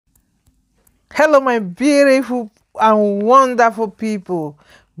Hello, my beautiful and wonderful people.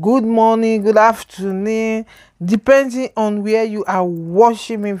 Good morning, good afternoon, depending on where you are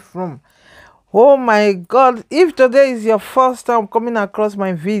watching me from. Oh my God, if today is your first time coming across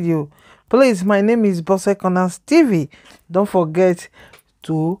my video, please, my name is Bose Corners TV. Don't forget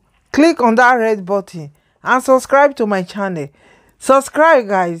to click on that red button and subscribe to my channel. Subscribe,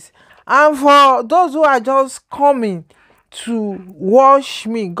 guys. And for those who are just coming to watch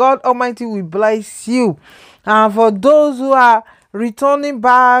me, God Almighty will bless you. And for those who are returning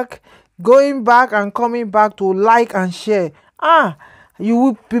back, going back and coming back to like and share,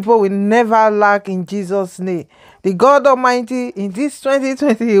 people will never lack in Jesus' name. The God Almighty in this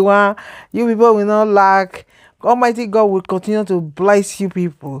 2021, you people will not lack. Almighty God will continue to bless you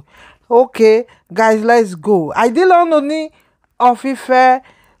people. Okay, guys, let's go. I did not know of Ife,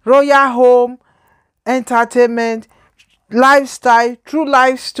 Royal Home, entertainment, lifestyle, true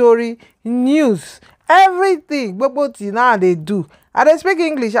life story, news, everything. Gbogbo thing now they do. I dey speak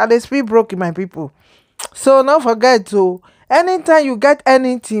English, I dey speak broken, my people. So don't forget to, anytime you get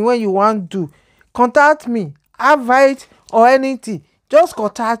anything when you want do, contact me, advice or anything, just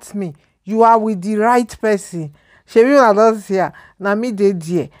contact me. You are with the right person. Shebi una don see am, na me dey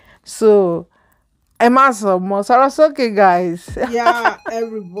there. So Emma Somo, Sarasoke, guys. Yeah,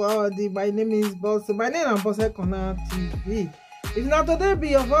 everybody. My name is Boss. My name is Bose Corners TV. If not today be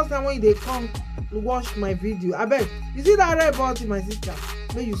your first time when they come watch my video, I beg you see that red button, my sister.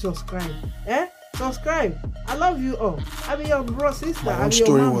 Make you subscribe. Subscribe. I love you all. I be your bro, sister. My own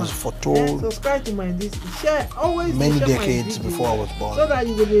story was foretold. Subscribe to my this. Share always. Many decades before I was born. So that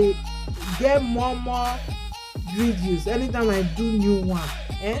you will get more videos anytime I do new one.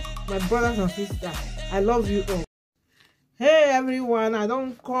 My brothers and sisters, I love you all. Hey everyone, I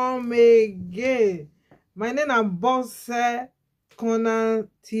don't come again. My name is Bose Corners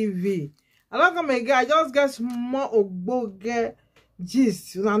TV. I don't come again. I just get more ogboge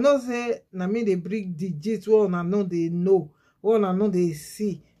gist. I know say na me they bring the gist. One I know they know. One I know they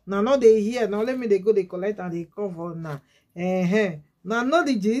see. Now know they hear. Now let me they go they collect and they come for now. Now know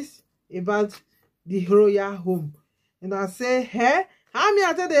the gist about the Royal Home. And I say, how me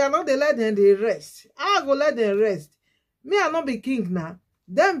I tell they are not they let them they rest. I go let them rest. Me I not be king now.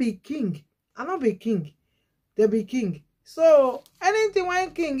 Them be king. I not be king. They be king. So anything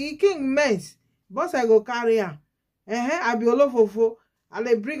when king, he king mess. Boss I go carry her. I be olofofo. I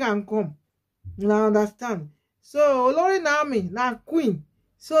they bring and come. Now understand. So Olori Naomi na queen.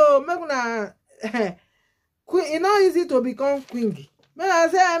 So make una queen. It's not easy to become queen. Make I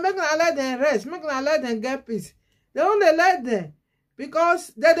say make una let them rest. Make una let them get peace. They don't they let them. Because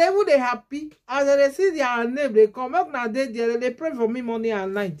the devil they happy as they see their name they come up now they pray for me morning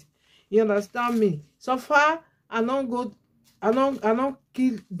and night. You understand me? So far I don't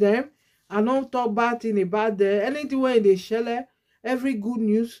kill them. I don't talk bad thing about them. Anything where they share every good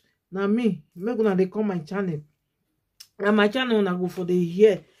news now me make una they come my channel. And my channel una go for the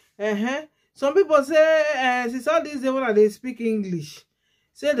year. Some people say since all these days when they speak English,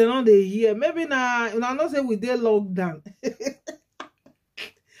 say they don't they hear. Maybe now I know say we dey lockdown.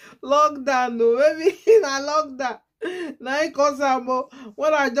 Lockdown no, maybe na lockdown na it cause am.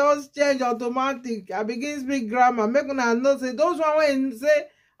 When I just change automatic I begin speak grammar, make una know say those one when say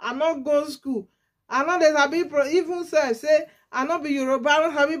I not go school, I know they sabi even say I not be Yoruba, I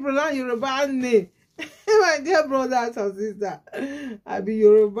don't sabi pronounce Yoruba name. My dear brothers and sisters, I be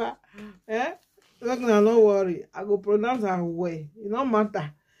Yoruba. Make una no worry, I go pronounce am well. It no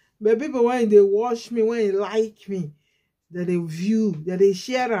matter. But people when they watch me, when they like me, that they view, that they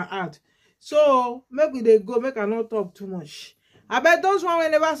share and out. So make we they go, make I not talk too much. I bet those one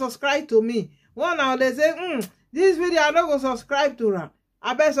will never subscribe to me. One now they say, this video I don't go subscribe to her.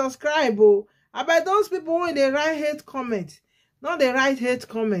 I bet subscribe, oh. I bet those people when they write hate comment, not they write hate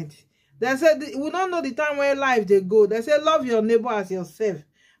comment. They say we don't know the time where life they go. They say love your neighbor as yourself.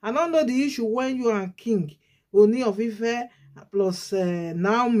 I don't know the issue when you are king. Oni of Ife plus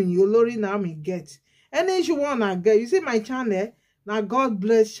Naomi, Olori Naomi get. Any issue one I get, you see my channel, now God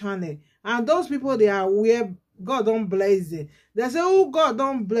bless channel. And those people they are where God don't bless them. They say, oh God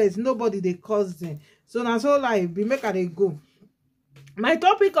don't bless, nobody they cause them. So that's all life be make they go. My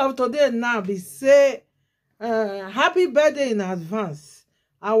topic of today now be say happy birthday in advance.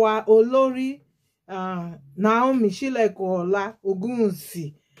 Our Olori Naomi Shilekola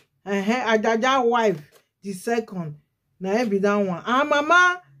Ogunsi. Ajaja wife, the second. Na be that one. And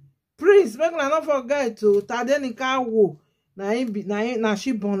mama Prince, make una not forget to Tadenika wo na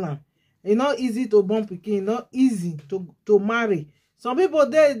she born am. It's not easy to born pikin, not easy to marry. Some people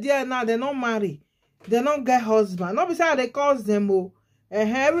there now they not marry, they don't get husband. Not beside they cause them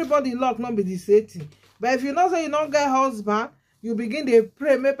Everybody luck not be the same thing. But if you know say you don't get husband, you begin to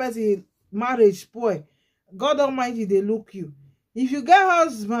pray make person marriage spoil. God Almighty they look you. If you get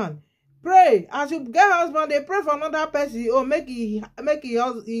husband, pray. As you get husband, they pray for another person. Oh, make he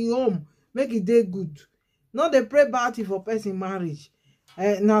home, make it day good. Not they pray about it for person marriage.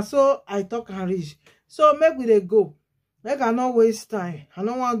 Now so I talk and reach. So make we dey go. Make I not waste time. I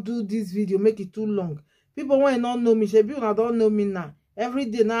don't want to do this video, make it too long. People when not know me, people don't know me now. Every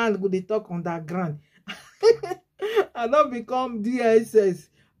day now I go dey talk underground. I don't become DSS,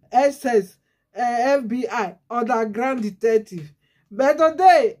 SS, FBI, underground detective. But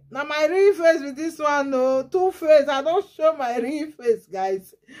today, now my real face with this one, no, two face. I don't show my real face,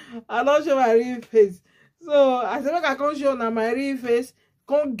 guys. I don't show my real face. So I say make I can't show now my real face.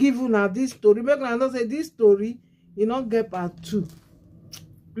 Can't give you now this story. Make I not say this story, you don't get part 2.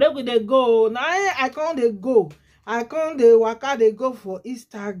 Make we dey go. Now I can't dey go. I can't dey waka dey go for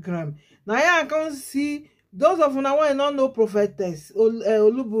Instagram. Now I can't see those of you now want not know Prophetess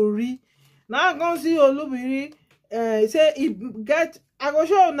Olubori. Now I can't see Olubori. Say he get. I go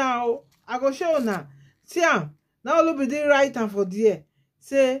show now. I go show now. See am. Now Olubori write am for there.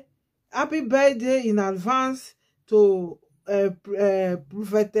 Say happy birthday in advance to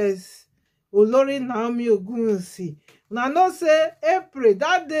Prophetess Olori Naomi Ogunsi. Now no say April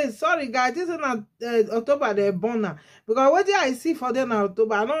that day. Sorry guys, this is not October they born now. Because what I see for them na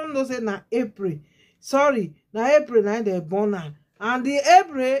October, I don't know say na April. Sorry, na April na they born now. And the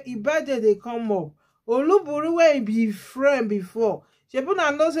April, he birthday they come up. Olubori wey be friend before. Shepu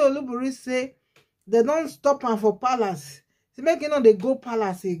na know say Olubori say they don't stop am for palace. Say make you know they go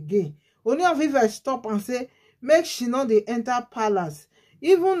palace again. Only of if I stop and say make she know they enter palace.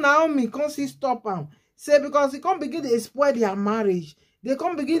 Even Naomi can't see stop am. Say because he can't begin to spoil their marriage. They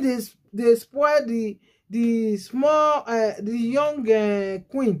can't begin to spoil the small the young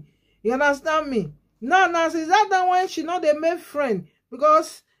queen. You understand me? Now since that time when she know they make friend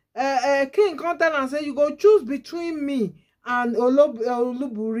because king come tell and say you go choose between me and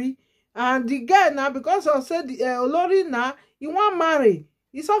Olubori. And the guy now because of say the Olori now he want marry.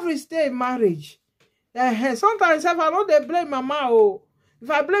 He suffer stay in marriage. Sometimes if I know they blame mama oh. If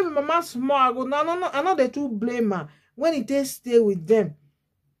I blame mama small, I go no. I know they too blame her when it takes stay with them.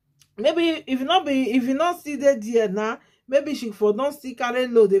 Maybe if you not see that there now, maybe she for don't still carry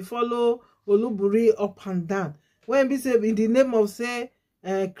low. They follow Olubori up and down. When be say in the name of say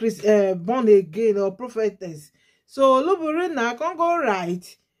born again or prophetess. So Olubori now can't go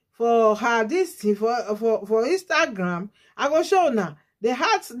right for her this thing for Instagram. I go show now. They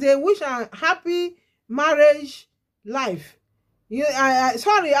wish her happy marriage life.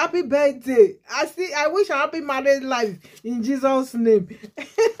 Sorry, happy birthday. I wish a happy marriage life in Jesus' name.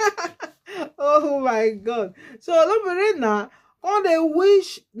 Oh my God. So Olubori now, all they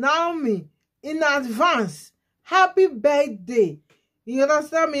wish Naomi in advance happy birthday. You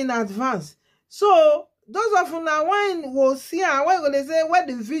understand me in advance. So those of you now when will see and when they say where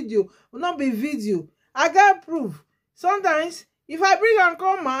the video will not be video. I got proof. Sometimes if I bring and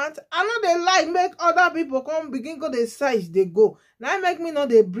come out, I know they like make other people come begin go the size they go. Now make me know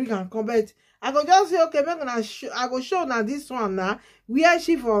they bring and come, but I go just say okay, I go show now this one now where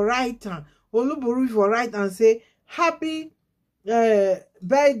she for right hand, Olubori for right and say happy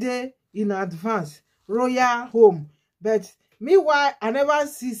birthday in advance, royal home. But meanwhile, I never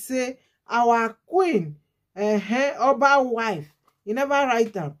see say our queen, Oba wife, he never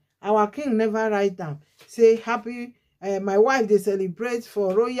write them. Our king never write them. Say happy. My wife they celebrate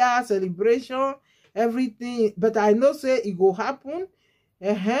for royal celebration everything, but I know say it go happen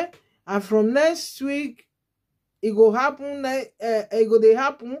and from next week it go happen.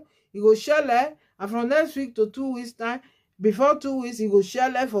 It go share and from next week to 2 weeks time, before 2 weeks it go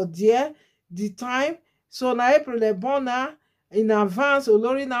share for there the time. So now April they born her in advance.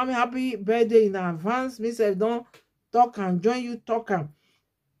 Olori now happy birthday in advance. Me say don't talk and join you talk am.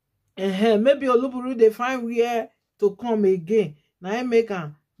 Maybe Olubori they find where to come again. Now I make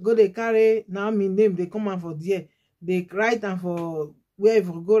am go they carry Naomi name. They come am for there. They write am for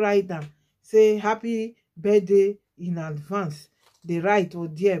wherever go write am. Say happy birthday in advance. They write for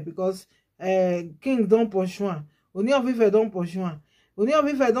there because king don't pursue am. Only of Ife don't pursue am. Only of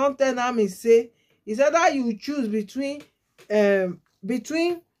Ife don't tell Naomi say it's either you choose between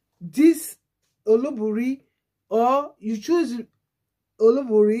this Olubori or you choose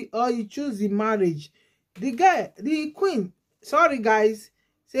Olubori or you choose the marriage. The guy, the queen, sorry guys,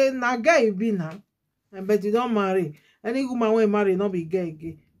 say na guy you be now, but you don't marry. Any woman when marry not be gay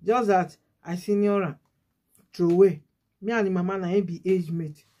again. Just that I senior her through way. Me and the mama na be age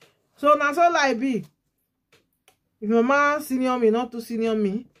mate. So that's all I be. If your man senior me, not too senior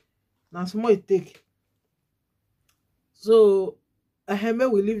me, na small it take. So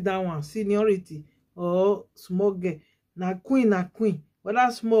make we leave that one. Seniority or small girl. Na queen,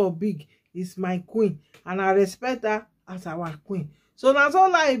 whether small or big, is my queen, and I respect her as our queen. So that's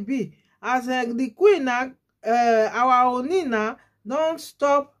all I be. As the queen now, our Oni now don't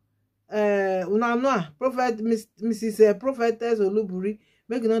stop. Una know Mrs. Prophetess Olubori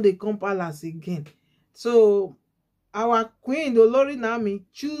make no dey come palace again. So our queen Olori Naomi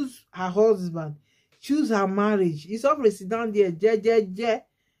choose her husband, choose her marriage. It's already sit down there, je.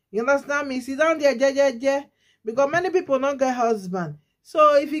 You understand me? Sit down there, je. Because many people don't get husband.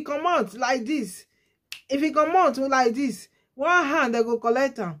 So if he come out like this, one hand they go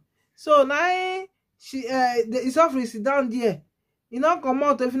collect am. So now it's already sit down there. You don't come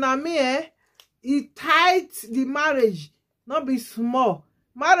out. If na me, he tight the marriage, not be small.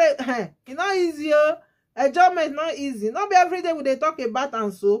 Marriage, it's not easy. Adjustment not easy. Not be every day we they talk about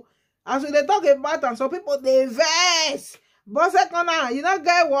and so. As we they talk about and so, people they vex. But second now, you not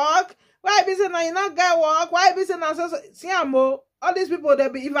get work. Why be saying now you not get work? Why be saying now so? See amo, all these people they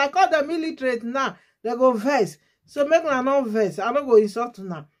be. If I call them illiterate now, they go vex. So make una not vex. I don't go insult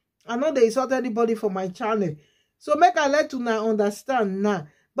now. I know they insult anybody for my channel. So make I let una understand now.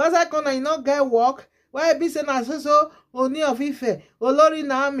 But second now you not get work. Why be saying now so Oni of Ife, Olori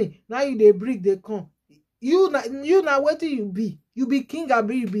Naomi. Now you they break they come. You now what you be? You be king,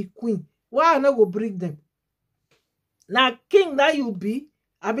 abi you be queen. Why I not go break them? Now king that you be,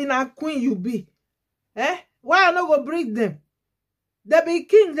 I be na queen you be. Why I not go break them? They be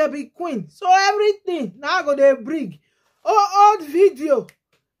king, they be queen. So everything now I go they break. Oh, old video.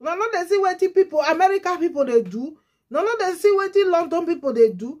 Now they see what people, American people they do. Now they see what London people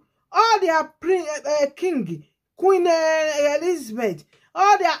they do. All their king, Queen Elizabeth.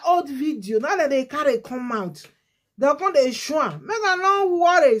 All their old video, now that they carry come out, they're going to show. Make I not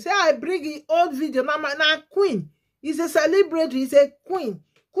worry. Say I bring the old video. Now queen. He's a celebrity. He's a queen.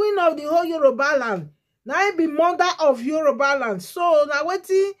 Queen of the whole Yoruba land. Now I be mother of Yoruba land. So now what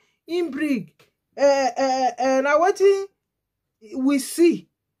in bring? Now what we see?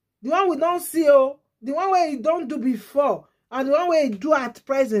 The one we don't see, the one where you don't do before, and the one where you do at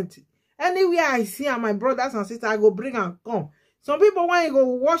present. Anywhere I see and my brothers and sisters, I go bring and come. Some people when you go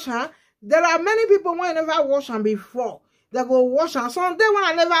wash her, there are many people when you never wash her before. They go wash her. Some day when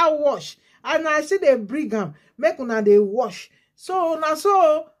I never wash, and I see they bring them, make una they wash. So now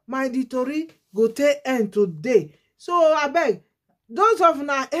so my editorial go take end today. So I beg those of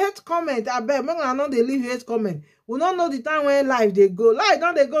una hate comment, I beg make una not they leave hate comment. We don't know the time when life they go. Life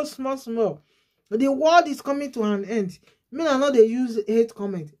don't they go small. The world is coming to an end. Me I know they use hate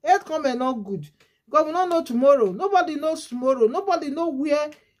comment. Hate comment not good. Because we don't know tomorrow. Nobody knows tomorrow. Nobody know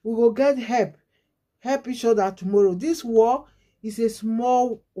where we will get help. Help each other tomorrow. This war is a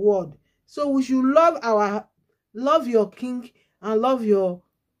small world. So we should love your king and love your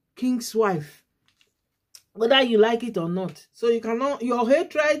king's wife. Whether you like it or not. So you cannot, your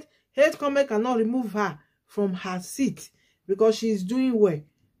hate comment cannot remove her from her seat. Because she is doing well.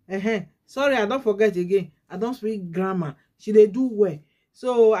 Sorry, I don't forget again. I don't speak grammar. She they do well.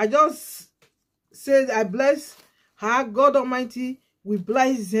 So I just said I bless her. God Almighty we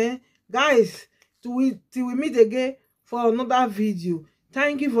bless her. Guys, till we meet again for another video.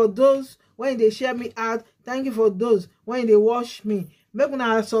 Thank you for those when they share me out. Thank you for those when they watch me. Make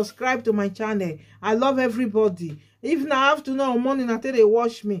una subscribe to my channel. I love everybody. If na afternoon or morning until they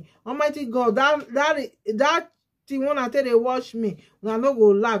watch me, Almighty God, that thing when until they watch me, una no go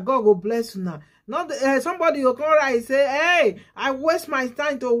laugh. God go bless una. Not somebody will come right and say, hey, I waste my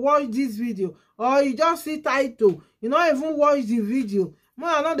time to watch this video. Or you just see title. You not even watch the video.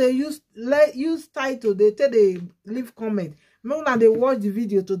 More not they use title. They tell they leave comment. More than they watch the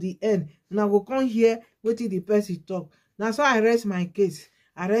video to the end. Now go come here waiting the person talk. That's why I rest my case.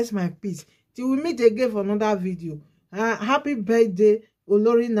 I rest my peace. Till we meet again for another video. Happy birthday,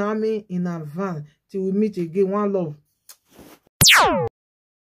 Olori Naomi in advance. Till we meet again. One love.